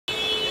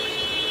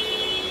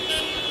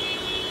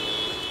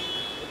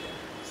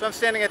So I'm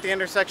standing at the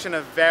intersection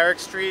of Varick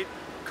Street,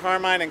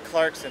 Carmine, and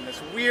Clarkson,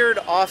 this weird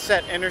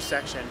offset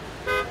intersection.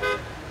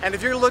 And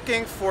if you're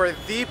looking for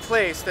the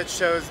place that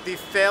shows the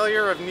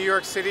failure of New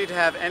York City to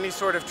have any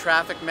sort of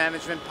traffic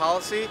management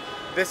policy,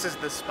 this is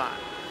the spot.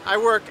 I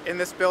work in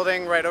this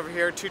building right over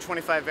here,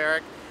 225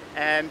 Varick,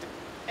 and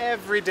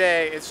every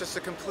day it's just a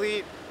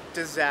complete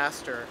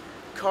disaster.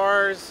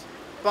 Cars,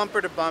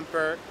 bumper to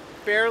bumper,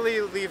 barely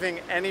leaving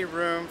any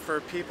room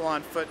for people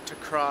on foot to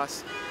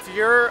cross. If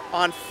you're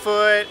on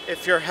foot,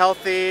 if you're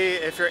healthy,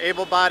 if you're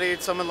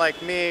able-bodied, someone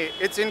like me,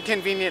 it's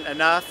inconvenient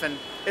enough and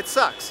it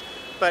sucks.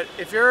 But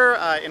if you're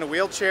in a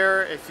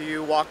wheelchair, if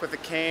you walk with a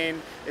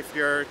cane, if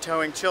you're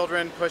towing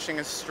children, pushing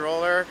a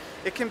stroller,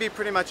 it can be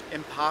pretty much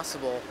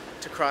impossible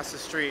to cross the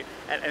street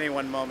at any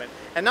one moment.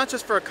 And not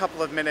just for a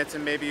couple of minutes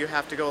and maybe you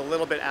have to go a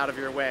little bit out of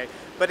your way,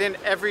 but in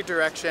every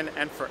direction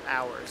and for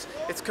hours.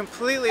 It's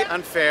completely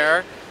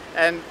unfair,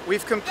 and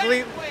we've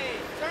completely...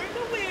 Turn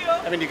the wheel.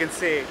 I mean, you can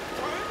see.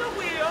 Turn the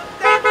wheel.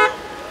 Down.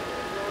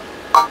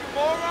 You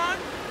moron.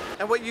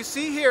 And what you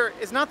see here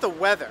is not the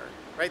weather,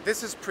 right?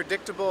 This is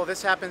predictable.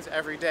 This happens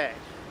every day.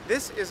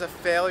 This is a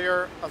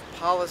failure of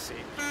policy.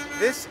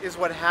 This is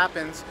what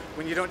happens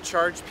when you don't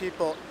charge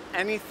people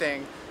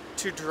anything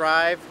to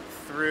drive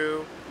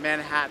through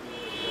Manhattan.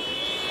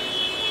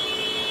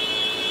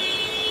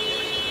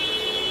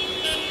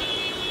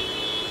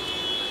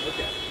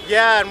 Okay.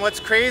 Yeah, and what's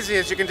crazy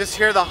is you can just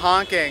hear the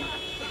honking.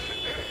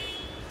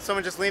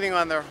 Someone just leaning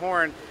on their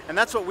horn. And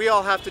that's what we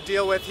all have to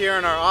deal with here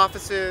in our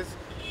offices.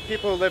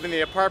 People who live in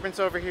the apartments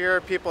over here,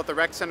 people at the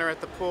rec center,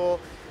 at the pool.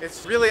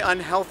 It's really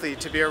unhealthy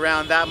to be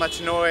around that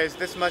much noise,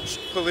 this much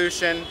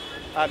pollution,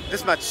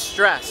 this much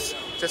stress,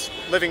 just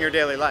living your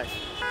daily life.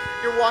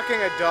 You're walking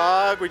a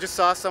dog. We just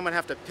saw someone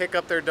have to pick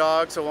up their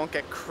dog so it won't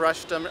get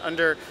crushed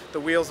under the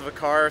wheels of a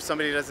car if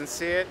somebody doesn't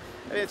see it.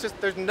 I mean, it's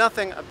just, there's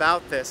nothing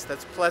about this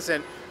that's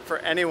pleasant for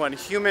anyone,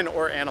 human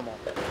or animal.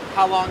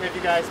 How long have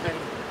you guys been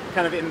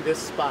kind of in this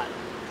spot?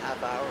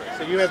 Half hour.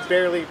 So you have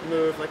barely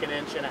moved like an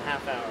inch in a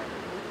half hour.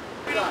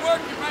 I've been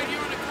working right here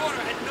on the corner.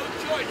 I had no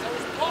choice. I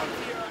was parked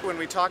here. When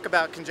we talk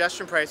about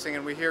congestion pricing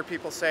and we hear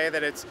people say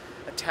that it's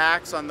a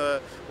tax on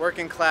the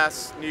working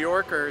class New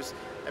Yorkers,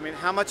 I mean,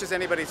 how much is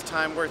anybody's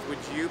time worth? Would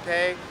you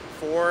pay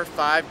 $4,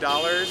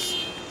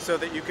 $5 so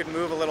that you could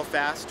move a little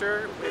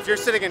faster? If you're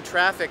sitting in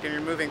traffic and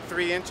you're moving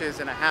 3 inches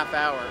in a half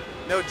hour,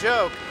 no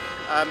joke,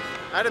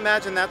 I'd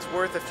imagine that's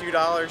worth a few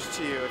dollars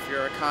to you if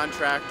you're a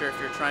contractor, if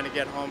you're trying to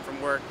get home from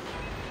work.